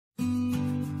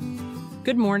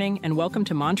Good morning and welcome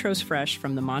to Montrose Fresh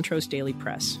from the Montrose Daily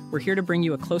Press. We're here to bring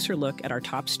you a closer look at our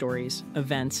top stories,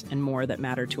 events, and more that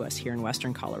matter to us here in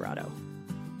Western Colorado.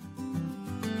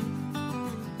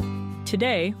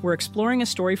 Today, we're exploring a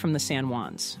story from the San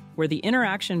Juans, where the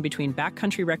interaction between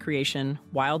backcountry recreation,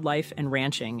 wildlife, and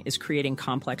ranching is creating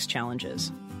complex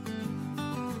challenges.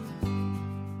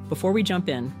 Before we jump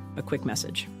in, a quick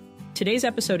message. Today's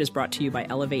episode is brought to you by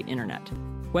Elevate Internet.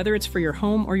 Whether it's for your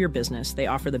home or your business, they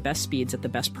offer the best speeds at the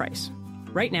best price.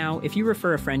 Right now, if you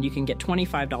refer a friend, you can get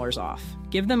 $25 off.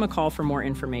 Give them a call for more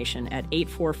information at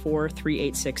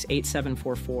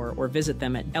 844-386-8744 or visit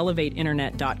them at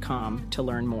elevateinternet.com to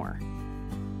learn more.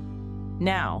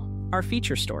 Now, our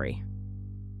feature story.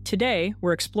 Today,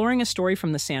 we're exploring a story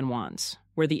from the San Juans,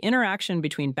 where the interaction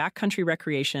between backcountry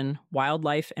recreation,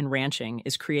 wildlife, and ranching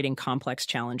is creating complex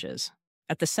challenges.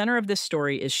 At the center of this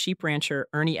story is sheep rancher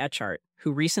Ernie Etchart,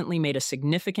 who recently made a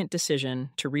significant decision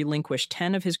to relinquish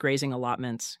 10 of his grazing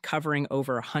allotments, covering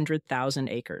over 100,000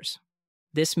 acres.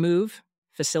 This move,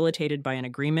 facilitated by an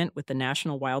agreement with the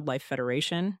National Wildlife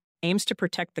Federation, aims to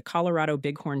protect the Colorado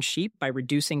bighorn sheep by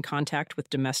reducing contact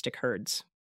with domestic herds.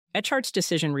 Etchart's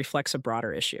decision reflects a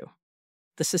broader issue: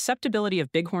 the susceptibility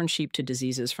of bighorn sheep to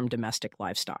diseases from domestic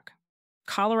livestock.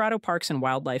 Colorado Parks and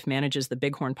Wildlife manages the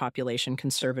bighorn population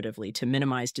conservatively to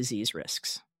minimize disease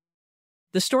risks.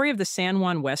 The story of the San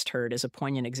Juan West herd is a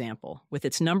poignant example, with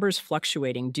its numbers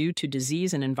fluctuating due to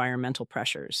disease and environmental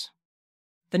pressures.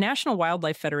 The National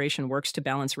Wildlife Federation works to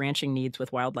balance ranching needs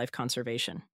with wildlife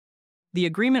conservation. The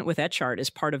agreement with Etchart is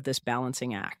part of this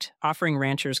balancing act, offering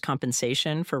ranchers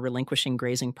compensation for relinquishing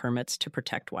grazing permits to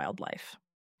protect wildlife.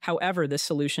 However, this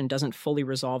solution doesn't fully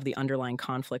resolve the underlying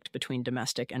conflict between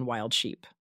domestic and wild sheep.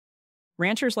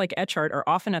 Ranchers like Etchart are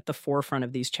often at the forefront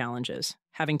of these challenges,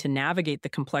 having to navigate the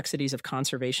complexities of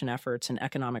conservation efforts and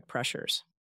economic pressures.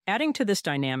 Adding to this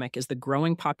dynamic is the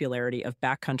growing popularity of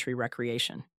backcountry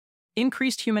recreation.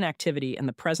 Increased human activity and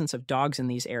the presence of dogs in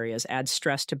these areas adds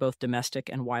stress to both domestic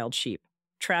and wild sheep.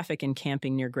 Traffic and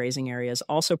camping near grazing areas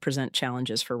also present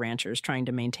challenges for ranchers trying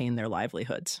to maintain their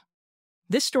livelihoods.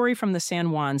 This story from the San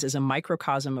Juans is a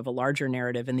microcosm of a larger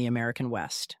narrative in the American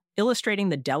West, illustrating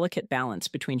the delicate balance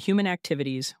between human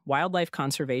activities, wildlife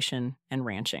conservation, and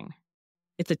ranching.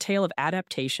 It's a tale of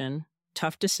adaptation,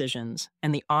 tough decisions,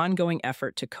 and the ongoing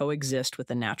effort to coexist with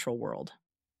the natural world.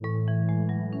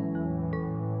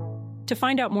 To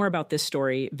find out more about this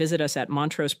story, visit us at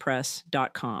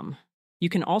montrosepress.com. You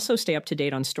can also stay up to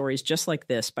date on stories just like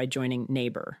this by joining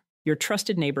Neighbor, your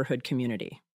trusted neighborhood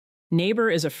community. Neighbor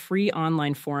is a free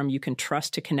online forum you can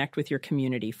trust to connect with your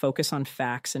community, focus on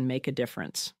facts, and make a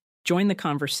difference. Join the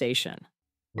conversation.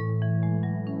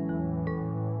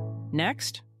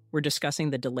 Next, we're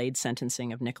discussing the delayed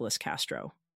sentencing of Nicolas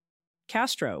Castro.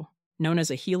 Castro, known as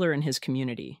a healer in his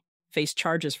community, faced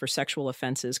charges for sexual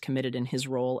offenses committed in his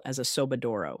role as a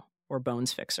sobadoro, or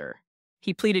bones fixer.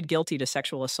 He pleaded guilty to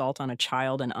sexual assault on a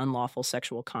child and unlawful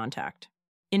sexual contact.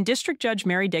 In District Judge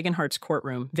Mary Degenhardt's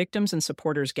courtroom, victims and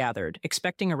supporters gathered,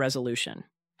 expecting a resolution.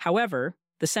 However,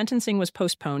 the sentencing was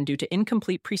postponed due to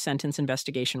incomplete pre-sentence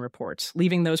investigation reports,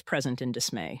 leaving those present in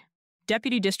dismay.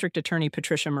 Deputy District Attorney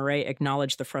Patricia Murray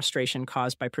acknowledged the frustration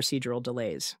caused by procedural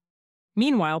delays.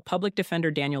 Meanwhile, Public Defender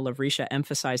Daniel Lavrisha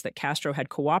emphasized that Castro had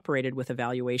cooperated with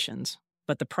evaluations,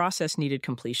 but the process needed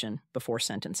completion before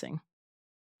sentencing.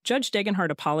 Judge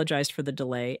Degenhardt apologized for the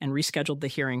delay and rescheduled the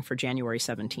hearing for January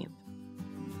 17th.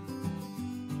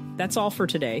 That's all for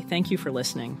today. Thank you for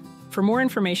listening. For more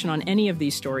information on any of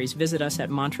these stories, visit us at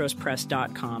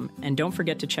montrosepress.com, and don't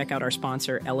forget to check out our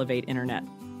sponsor, Elevate Internet.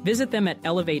 Visit them at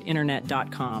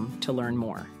elevateinternet.com to learn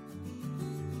more.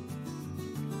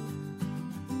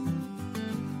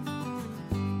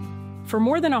 For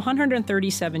more than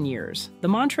 137 years, the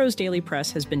Montrose Daily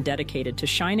Press has been dedicated to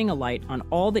shining a light on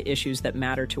all the issues that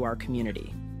matter to our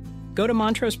community. Go to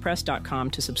montrosepress.com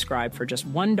to subscribe for just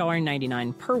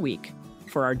 $1.99 per week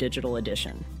for our digital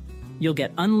edition. You'll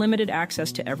get unlimited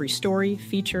access to every story,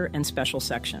 feature, and special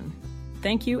section.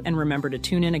 Thank you, and remember to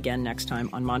tune in again next time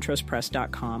on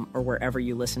montrosepress.com or wherever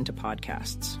you listen to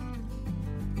podcasts.